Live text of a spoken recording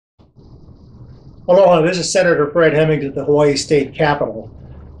Aloha, this is Senator Fred Hemmings at the Hawaii State Capitol.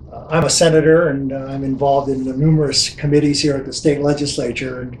 I'm a senator and I'm involved in the numerous committees here at the state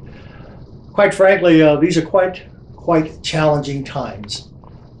legislature. And quite frankly, these are quite challenging times.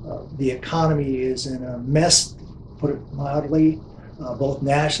 The economy is in a mess, put it mildly, both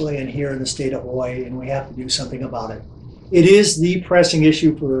nationally and here in the state of Hawaii, and we have to do something about it. It is the pressing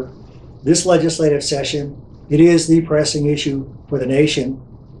issue for this legislative session. It is the pressing issue for the nation.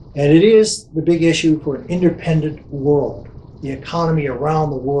 And it is the big issue for an independent world. The economy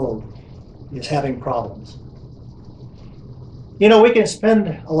around the world is having problems. You know, we can spend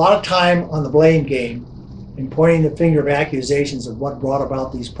a lot of time on the blame game and pointing the finger of accusations of what brought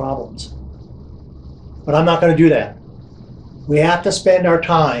about these problems. But I'm not going to do that. We have to spend our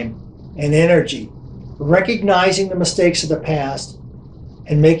time and energy recognizing the mistakes of the past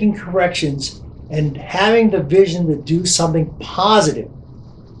and making corrections and having the vision to do something positive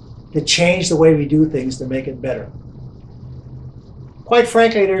to change the way we do things to make it better. Quite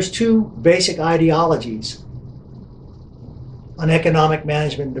frankly, there's two basic ideologies on economic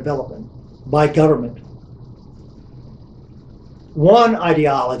management and development by government. One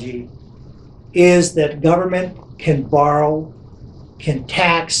ideology is that government can borrow, can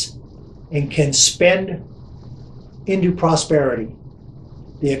tax, and can spend into prosperity,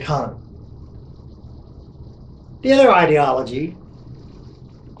 the economy. The other ideology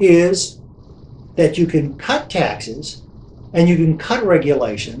is that you can cut taxes and you can cut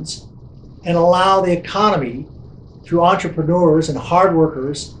regulations and allow the economy through entrepreneurs and hard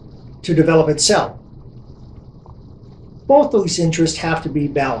workers to develop itself. Both those interests have to be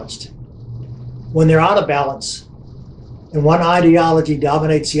balanced. When they're out of balance and one ideology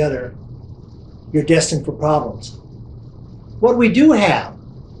dominates the other, you're destined for problems. What we do have,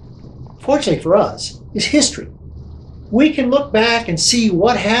 fortunately for us, is history. We can look back and see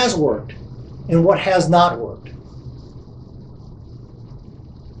what has worked and what has not worked.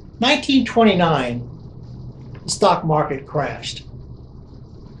 1929, the stock market crashed.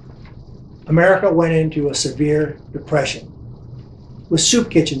 America went into a severe depression with soup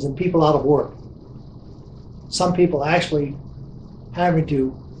kitchens and people out of work. Some people actually having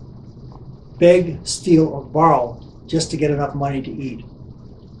to beg, steal, or borrow just to get enough money to eat.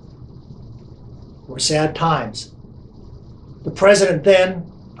 Were sad times. The president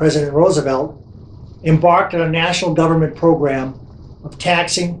then, President Roosevelt, embarked on a national government program of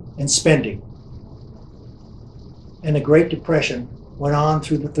taxing and spending. And the Great Depression went on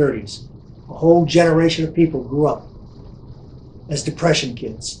through the 30s. A whole generation of people grew up as Depression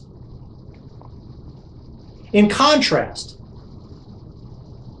kids. In contrast,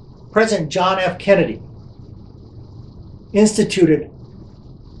 President John F. Kennedy instituted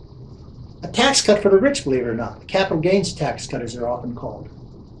a tax cut for the rich, believe it or not. The capital gains tax cut, as they're often called.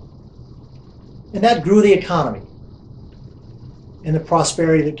 And that grew the economy and the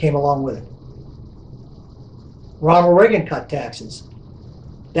prosperity that came along with it. Ronald Reagan cut taxes.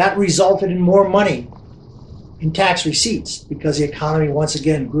 That resulted in more money in tax receipts because the economy once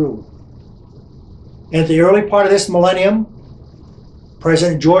again grew. And at the early part of this millennium,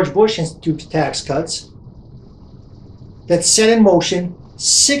 President George Bush instituted tax cuts that set in motion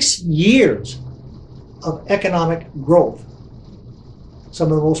 6 years of economic growth,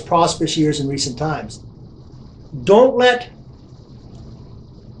 some of the most prosperous years in recent times. Don't let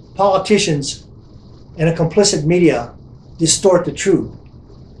politicians and a complicit media distort the truth.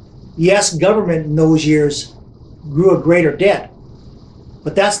 Yes, government in those years grew a greater debt,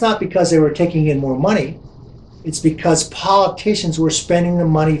 but that's not because they were taking in more money. It's because politicians were spending the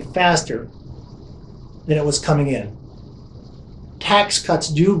money faster than it was coming in. Tax cuts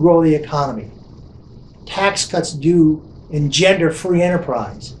do grow the economy. Tax cuts do engender free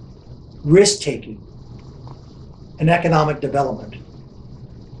enterprise, risk-taking, and economic development.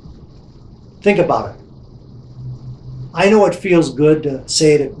 Think about it. I know it feels good to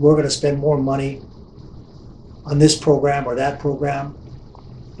say that we're going to spend more money on this program or that program,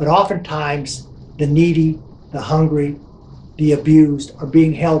 but oftentimes the needy, the hungry, the abused are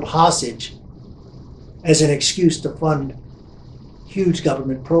being held hostage as an excuse to fund huge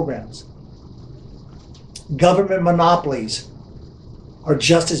government programs. Government monopolies are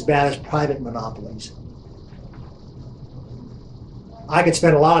just as bad as private monopolies. I could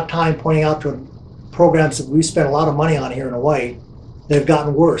spend a lot of time pointing out to programs that we spent a lot of money on here in Hawaii that have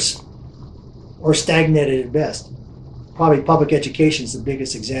gotten worse or stagnated at best. Probably public education is the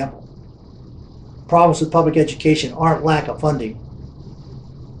biggest example. Problems with public education aren't lack of funding.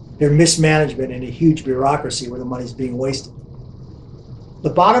 They're mismanagement and a huge bureaucracy where the money's being wasted. The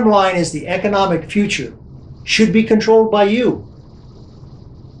bottom line is the economic future should be controlled by you,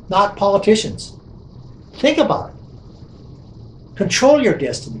 not politicians. Think about it. Control your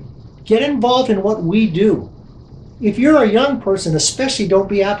destiny. Get involved in what we do. If you're a young person, especially, don't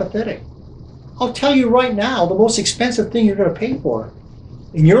be apathetic. I'll tell you right now, the most expensive thing you're going to pay for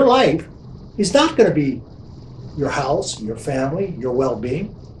in your life is not going to be your house, your family, your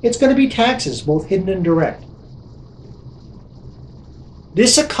well-being. It's going to be taxes, both hidden and direct.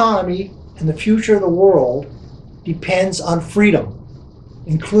 This economy and the future of the world depends on freedom,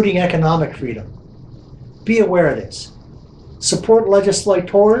 including economic freedom. Be aware of this. Support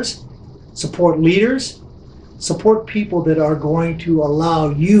legislators, support leaders, support people that are going to allow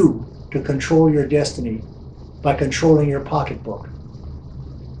you to control your destiny by controlling your pocketbook.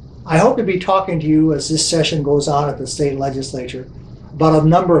 I hope to be talking to you as this session goes on at the state legislature about a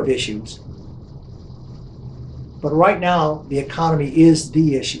number of issues. But right now, the economy is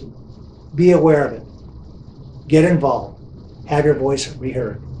the issue. Be aware of it. Get involved. Have your voice be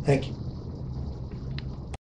heard. Thank you.